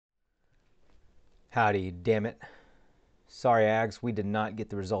Howdy, damn it. Sorry, Ags, we did not get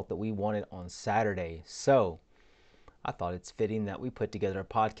the result that we wanted on Saturday. So, I thought it's fitting that we put together a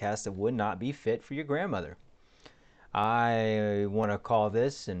podcast that would not be fit for your grandmother. I want to call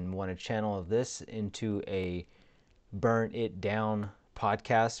this and want to channel this into a burn it down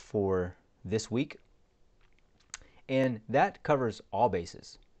podcast for this week. And that covers all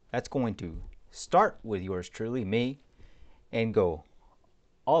bases. That's going to start with yours truly, me, and go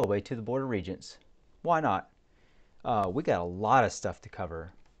all the way to the Board of Regents. Why not? We got a lot of stuff to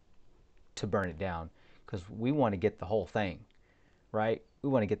cover to burn it down because we want to get the whole thing, right? We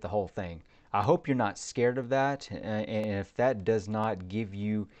want to get the whole thing. I hope you're not scared of that, and if that does not give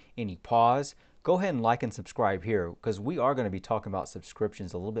you any pause, go ahead and like and subscribe here because we are going to be talking about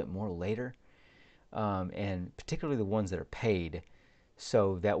subscriptions a little bit more later, and particularly the ones that are paid,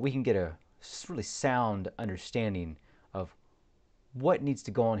 so that we can get a really sound understanding of what needs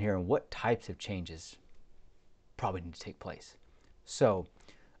to go on here and what types of changes probably need to take place. So,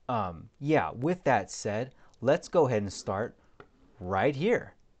 yeah, with that said, let's go ahead and start right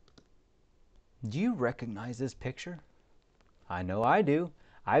here. Do you recognize this picture? I know I do.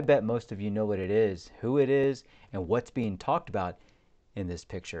 I bet most of you know what it is, who it is, and what's being talked about in this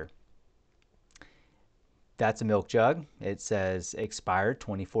picture. That's a milk jug. It says expired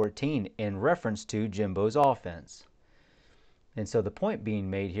 2014 in reference to Jimbo's offense. And so the point being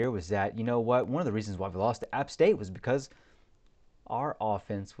made here was that, you know what, one of the reasons why we lost to App State was because our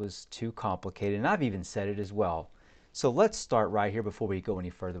offense was too complicated, and I've even said it as well. So let's start right here before we go any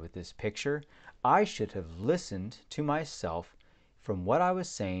further with this picture. I should have listened to myself from what I was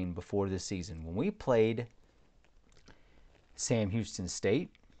saying before the season. When we played Sam Houston State,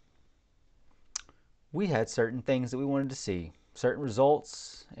 we had certain things that we wanted to see, certain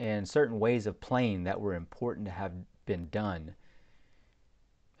results and certain ways of playing that were important to have been done.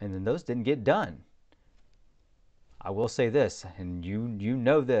 And then those didn't get done. I will say this, and you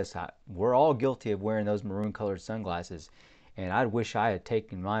know this, we're all guilty of wearing those maroon colored sunglasses, and I wish I had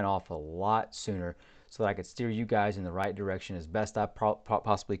taken mine off a lot sooner so that I could steer you guys in the right direction as best I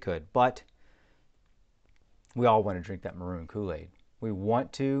possibly could. But we all want to drink that maroon Kool-Aid. We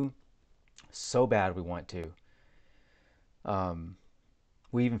want to, so bad we want to.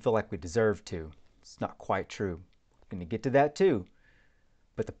 We even feel like we deserve to. It's not quite true. I'm going to get to that too.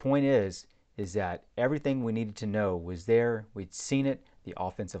 But the point is that everything we needed to know was there. We'd seen it. The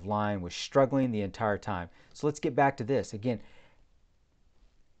offensive line was struggling the entire time. So let's get back to this. Again,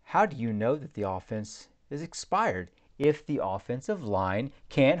 how do you know that the offense is expired if the offensive line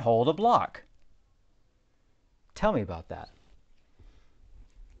can't hold a block? Tell me about that.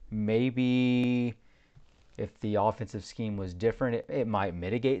 Maybe if the offensive scheme was different, it might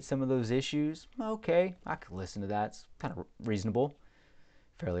mitigate some of those issues. Okay, I could listen to that. It's kind of reasonable.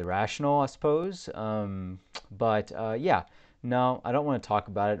 Fairly rational, I suppose. But yeah, no, I don't want to talk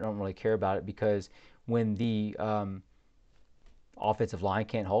about it. I don't really care about it because when the offensive line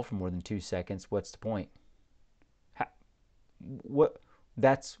can't hold for more than 2 seconds, what's the point?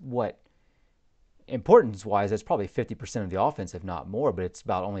 That's what, importance-wise, that's probably 50% of the offense, if not more, but it's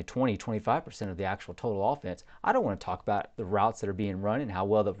about only 20-25% of the actual total offense. I don't want to talk about the routes that are being run and how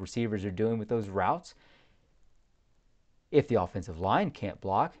well the receivers are doing with those routes. If the offensive line can't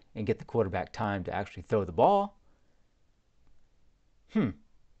block and get the quarterback time to actually throw the ball,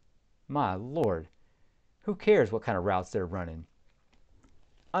 my Lord, who cares what kind of routes they're running?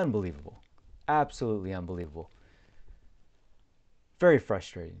 Unbelievable. Absolutely unbelievable. Very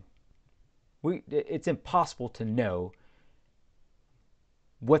frustrating. It's impossible to know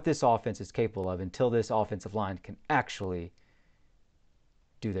what this offense is capable of until this offensive line can actually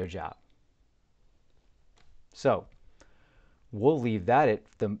do their job. So, we'll leave that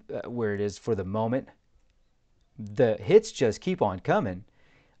at where it is for the moment. The hits just keep on coming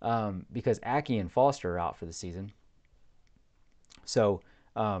because Aggie and Foster are out for the season. So,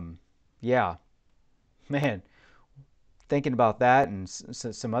 yeah, man, thinking about that and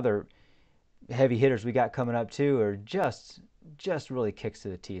some other heavy hitters we got coming up too are just really kicks to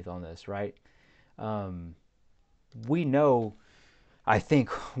the teeth on this, right? We know, I think,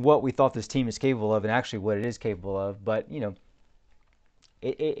 what we thought this team is capable of and actually what it is capable of, but, you know,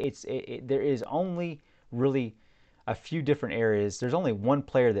 there is only really a few different areas. There's only one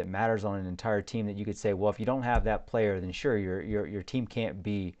player that matters on an entire team that you could say, well, if you don't have that player, then sure, your team can't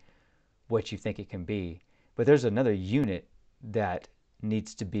be what you think it can be. But there's another unit that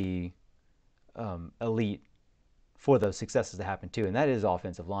needs to be elite for those successes to happen too, and that is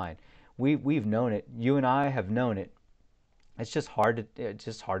offensive line. We've known it. You and I have known it. It's just hard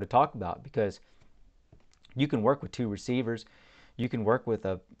to talk about because you can work with two receivers. You can work with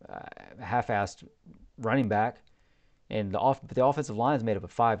a half-assed running back, and the offensive line is made up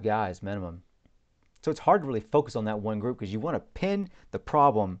of 5 guys minimum. So it's hard to really focus on that one group because you want to pin the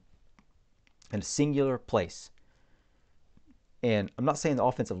problem in a singular place. And I'm not saying the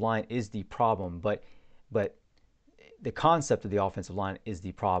offensive line is the problem, but the concept of the offensive line is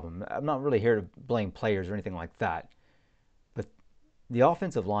the problem. I'm not really here to blame players or anything like that, but the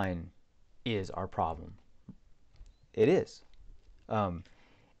offensive line is our problem. It is.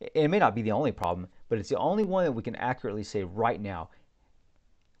 It may not be the only problem, but it's the only one that we can accurately say right now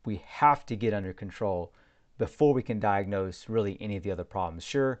we have to get under control before we can diagnose really any of the other problems.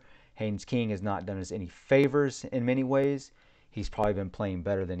 Sure, Haynes King has not done us any favors in many ways. He's probably been playing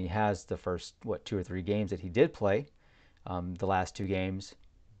better than he has the first, 2 or 3 games that he did play, the last 2 games.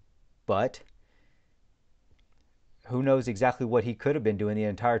 But who knows exactly what he could have been doing the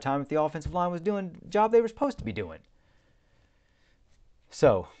entire time if the offensive line was doing the job they were supposed to be doing.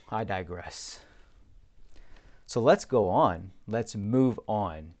 So, I digress. So let's go on. Let's move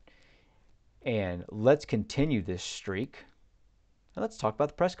on. And let's continue this streak. And let's talk about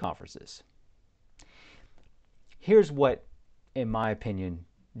the press conferences. Here's what, in my opinion,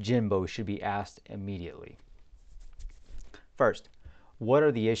 Jimbo should be asked immediately. First, what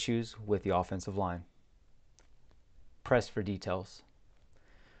are the issues with the offensive line? Press for details.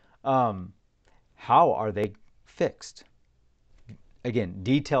 How are they fixed? Again,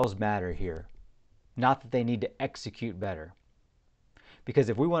 details matter here. Not that they need to execute better. Because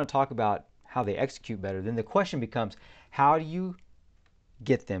if we want to talk about how they execute better, then the question becomes, how do you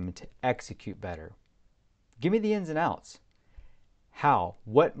get them to execute better? Give me the ins and outs. How?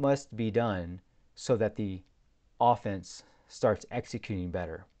 What must be done so that the offense starts executing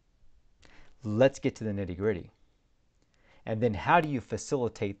better? Let's get to the nitty-gritty. And then how do you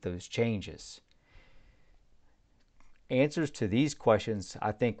facilitate those changes? Answers to these questions,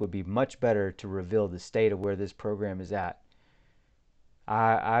 I think, would be much better to reveal the state of where this program is at.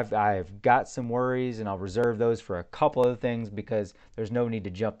 I've got some worries, and I'll reserve those for a couple other things because there's no need to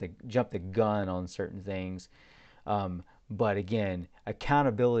jump the gun on certain things. But again,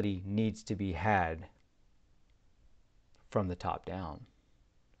 accountability needs to be had from the top down,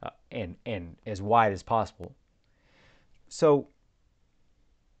 and as wide as possible. So,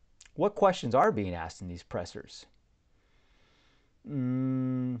 what questions are being asked in these pressers?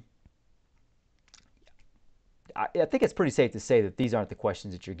 I think it's pretty safe to say that these aren't the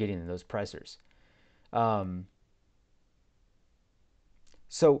questions that you're getting in those pressers.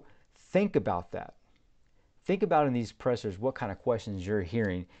 So think about that. Think about in these pressers what kind of questions you're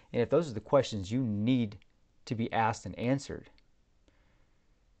hearing, and if those are the questions you need to be asked and answered.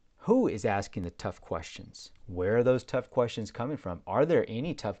 Who is asking the tough questions? Where are those tough questions coming from? Are there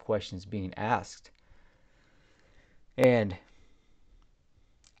any tough questions being asked? And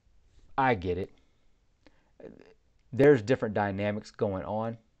I get it. There's different dynamics going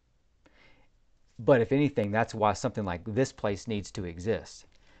on. But if anything, that's why something like this place needs to exist.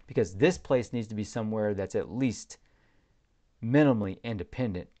 Because this place needs to be somewhere that's at least minimally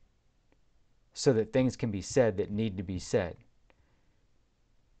independent so that things can be said that need to be said.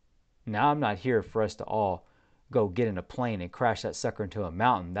 Now, I'm not here for us to all go get in a plane and crash that sucker into a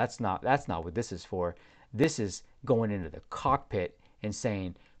mountain. That's not what this is for. This is going into the cockpit and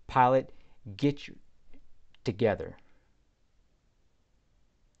saying, pilot, get you together.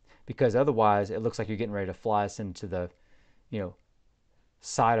 Because otherwise, it looks like you're getting ready to fly us into the,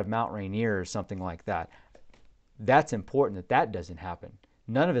 side of Mount Rainier or something like that. That's important that doesn't happen.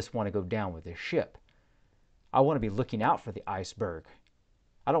 None of us want to go down with this ship. I want to be looking out for the iceberg.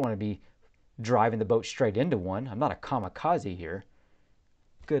 I don't want to be driving the boat straight into one. I'm not a kamikaze here.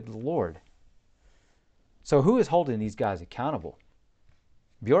 Good Lord. So who is holding these guys accountable?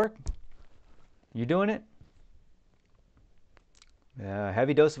 Bjork? You doing it? A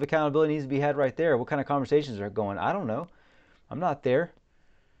heavy dose of accountability needs to be had right there. What kind of conversations are going? I don't know. I'm not there.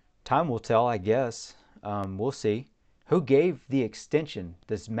 Time will tell, I guess. We'll see. Who gave the extension,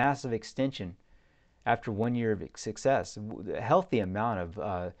 this massive extension, after 1 year of success? A healthy amount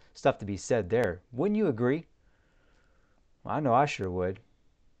of stuff to be said there. Wouldn't you agree? I know I sure would.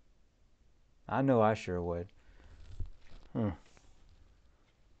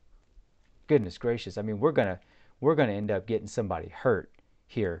 Goodness gracious. I mean, we're gonna end up getting somebody hurt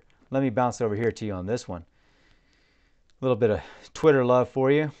here. Let me bounce over here to you on this one. A little bit of Twitter love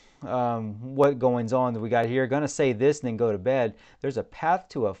for you. What goings on that we got here? Gonna say this and then go to bed. There's a path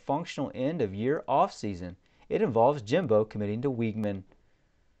to a functional end of year off season. It involves Jimbo committing to Weigman.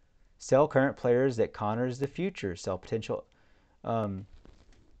 Sell current players that Connors the future. Sell potential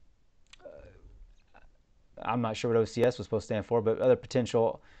I'm not sure what OCS was supposed to stand for, but other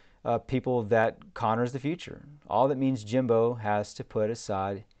potential people that Connor's the future. All that means Jimbo has to put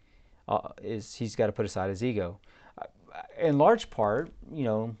aside he's got to put aside his ego. In large part,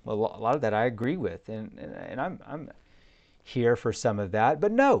 a lot of that I agree with, and I'm here for some of that,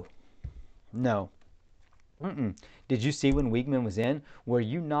 but no. Did you see when Weigman was in? Were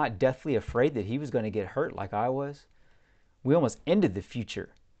you not deathly afraid that he was going to get hurt like I was? We almost ended the future.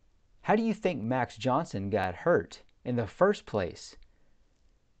 How do you think Max Johnson got hurt in the first place?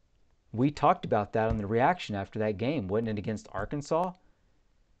 We talked about that on the reaction after that game, wasn't it, against Arkansas?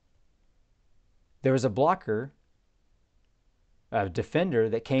 There was a blocker, a defender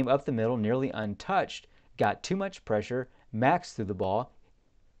that came up the middle nearly untouched, got too much pressure, Max threw the ball,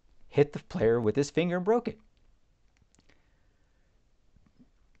 hit the player with his finger and broke it.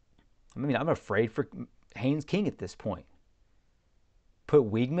 I mean, I'm afraid for Haynes King at this point. Put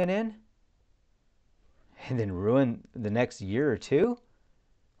Weigman in and then ruin the next year or two?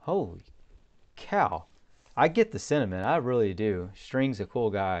 Holy cow. I get the sentiment. I really do. String's a cool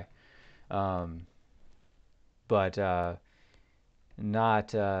guy. But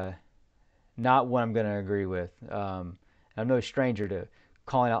not what I'm going to agree with. I'm no stranger to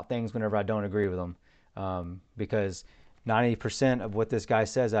calling out things whenever I don't agree with them, because 90% of what this guy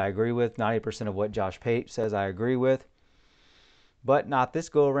says I agree with. 90% of what Josh Pate says I agree with. But not this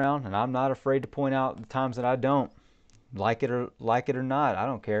go around, and I'm not afraid to point out the times that I don't like it or not. I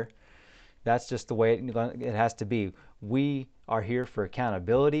don't care. That's just the way it has to be. We are here for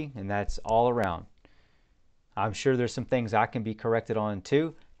accountability, and that's all around. I'm sure there's some things I can be corrected on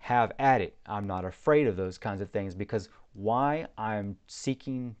too. Have at it. I'm not afraid of those kinds of things, because why? I'm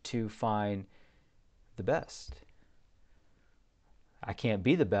seeking to find the best. I can't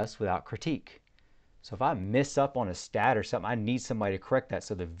be the best without critique. So if I miss up on a stat or something, I need somebody to correct that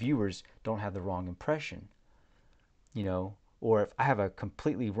so the viewers don't have the wrong impression. Or if I have a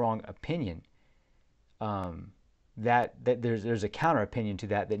completely wrong opinion, that there's a counter opinion to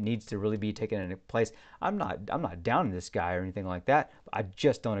that needs to really be taken into place. I'm not down on this guy or anything like that. I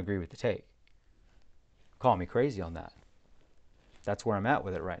just don't agree with the take. Call me crazy on that. That's where I'm at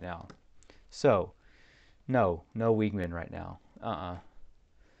with it right now. So, no Weigman right now.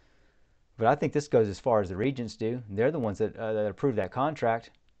 But I think this goes as far as the Regents do. They're the ones that approved that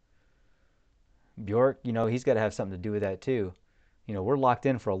contract. Bjork, he's got to have something to do with that too. We're locked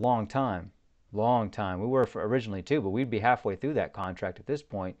in for a long time. Long time. We were originally too, but we'd be halfway through that contract at this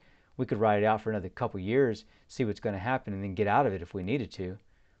point. We could ride it out for another couple years, see what's going to happen, and then get out of it if we needed to.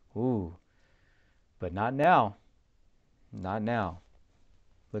 Ooh. But not now. Not now.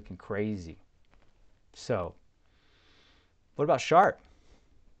 Looking crazy. So, what about Sharp?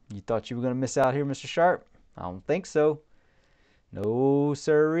 You thought you were going to miss out here, Mr. Sharp? I don't think so. No,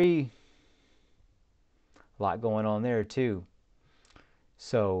 sirree. A lot going on there, too.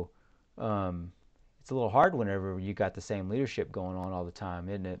 So, it's a little hard whenever you got the same leadership going on all the time,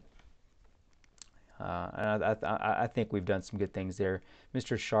 isn't it? And I think we've done some good things there.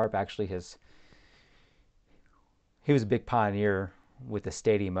 Mr. Sharp actually he was a big pioneer with the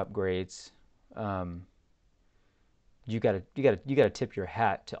stadium upgrades. You got to tip your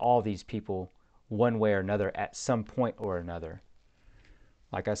hat to all these people one way or another at some point or another.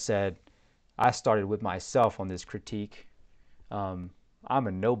 Like I said, I started with myself on this critique. I'm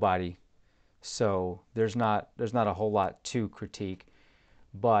a nobody, so there's not a whole lot to critique,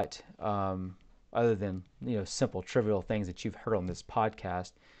 but other than simple trivial things that you've heard on this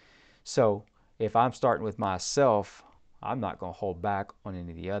podcast. So if I'm starting with myself, I'm not going to hold back on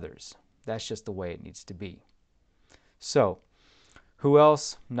any of the others. That's just the way it needs to be. So, who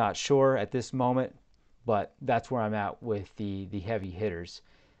else? Not sure at this moment, but that's where I'm at with the heavy hitters.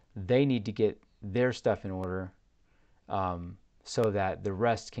 They need to get their stuff in order so that the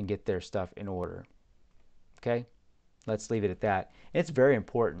rest can get their stuff in order. Okay? Let's leave it at that. It's very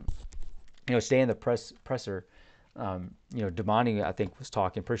important. Stay in the presser. Damani, I think, was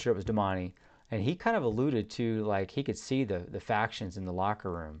talking. Pretty sure it was Damani. And he kind of alluded to, like, he could see the factions in the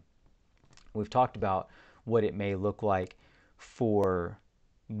locker room. We've talked about what it may look like for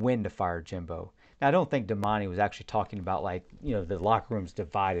when to fire Jimbo. Now, I don't think Damani was actually talking about, like, the locker room's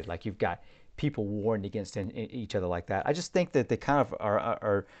divided, like you've got people warned against each other like that. I just think that they kind of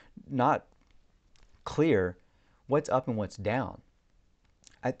are not clear what's up and what's down.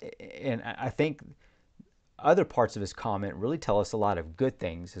 I think other parts of his comment really tell us a lot of good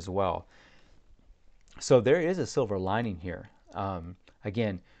things as well. So there is a silver lining here.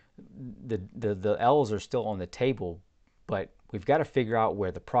 Again, the L's are still on the table, but we've got to figure out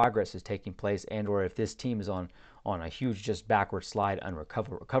where the progress is taking place, and or if this team is on a huge just backward slide,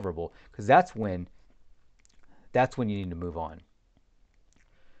 unrecoverable, because that's when that's when you need to move on.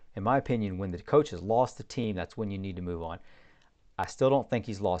 In my opinion, when the coach has lost the team, that's when you need to move on. I still don't think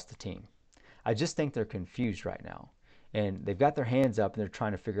he's lost the team. I just think they're confused right now. And they've got their hands up and they're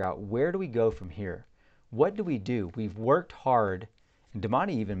trying to figure out, where do we go from here? What do we do? We've worked hard. And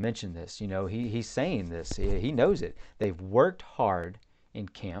Damani even mentioned this. He's saying this. He knows it. They've worked hard in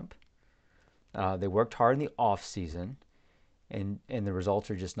camp. They worked hard in the off season. And the results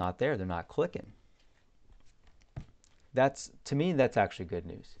are just not there. They're not clicking. To me, that's actually good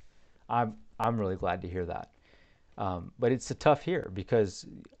news. I'm really glad to hear that. But it's a tough year because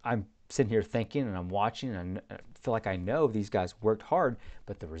I'm sitting here thinking and I'm watching and I feel like I know these guys worked hard,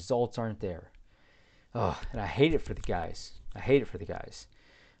 but the results aren't there. Oh, and I hate it for the guys. I hate it for the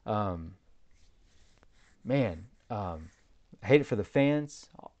fans.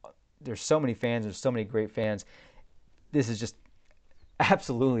 There's so many fans. There's so many great fans. This is just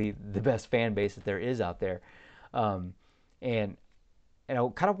absolutely the best fan base that there is out there. And I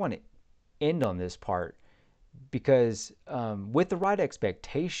kind of want to end on this part because with the right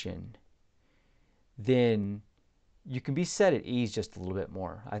expectation, then you can be set at ease just a little bit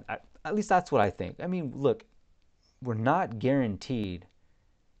more. At least that's what I think. I mean, look, we're not guaranteed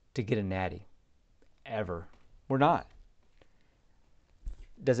to get a natty ever. We're not.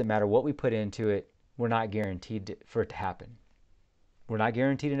 Doesn't matter what we put into it. We're not guaranteed for it to happen. We're not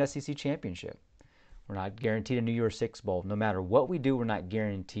guaranteed an SEC championship. We're not guaranteed a New Year's Six Bowl. No matter what we do, we're not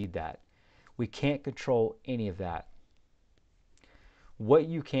guaranteed that. We can't control any of that. What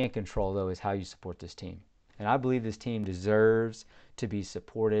you can control, though, is how you support this team. And I believe this team deserves to be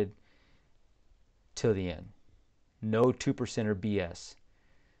supported till the end. No 2%er BS.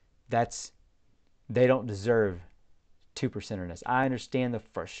 They don't deserve 2%erness. I understand the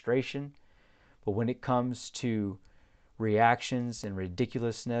frustration, but when it comes to reactions and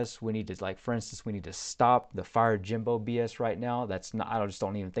ridiculousness, we need to, for instance, we need to stop the fire Jimbo BS right now. I just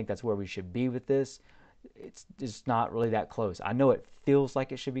don't even think that's where we should be with this. It's just not really that close. I know it feels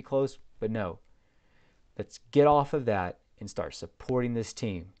like it should be close, but no. Let's get off of that and start supporting this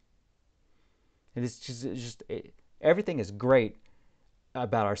team. And it's just everything is great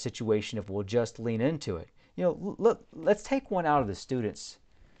about our situation if we'll just lean into it. Look, let's take one out of the students'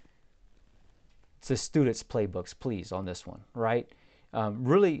 playbooks, please, on this one, right?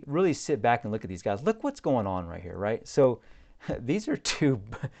 Really, really sit back and look at these guys. Look what's going on right here, right? So these are two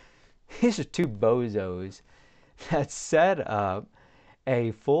bozos that set up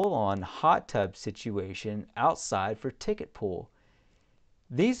a full-on hot tub situation outside for ticket pool.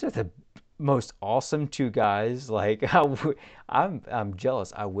 These are the most awesome two guys. I'm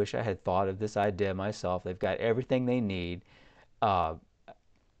jealous. I wish I had thought of this idea myself. They've got everything they need. A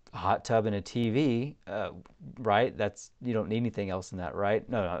hot tub and a TV, right? You don't need anything else than that, right?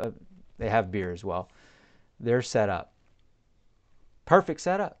 No, they have beer as well. They're set up. Perfect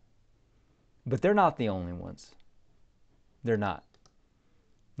setup. But they're not the only ones. They're not.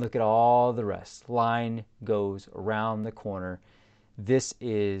 Look at all the rest. Line goes around the corner. This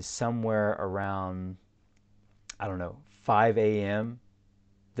is somewhere around, 5 a.m.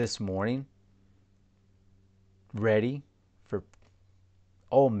 this morning. Ready for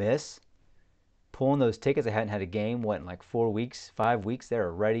Ole Miss. Pulling those tickets. I hadn't had a game, in 4 weeks, 5 weeks.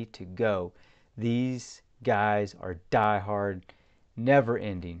 They're ready to go. These guys are diehard, never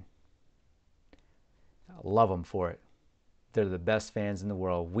ending. I love them for it. They're the best fans in the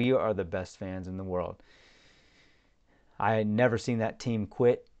world. We are the best fans in the world. I ain't never seen that team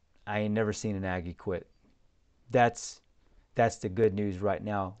quit. I ain't never seen an Aggie quit. That's the good news right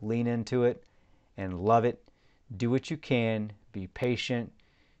now. Lean into it and love it. Do what you can. Be patient.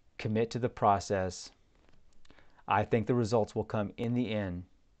 Commit to the process. I think the results will come in the end.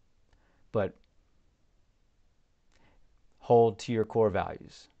 But hold to your core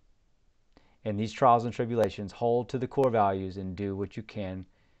values. In these trials and tribulations, hold to the core values and do what you can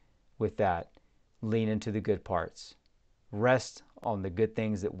with that. Lean into the good parts. Rest on the good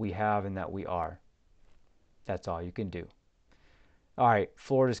things that we have and that we are. That's all you can do. All right,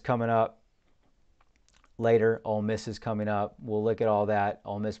 Florida's coming up later. Ole Miss is coming up. We'll look at all that.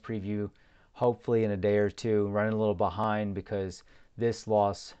 Ole Miss preview hopefully in a day or two. Running a little behind because this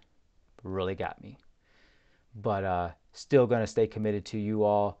loss really got me. But still going to stay committed to you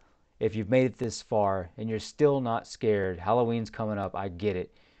all. If you've made it this far and you're still not scared, Halloween's coming up, I get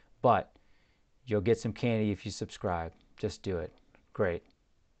it. But you'll get some candy if you subscribe. Just do it. Great.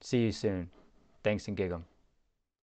 See you soon. Thanks and gig 'em.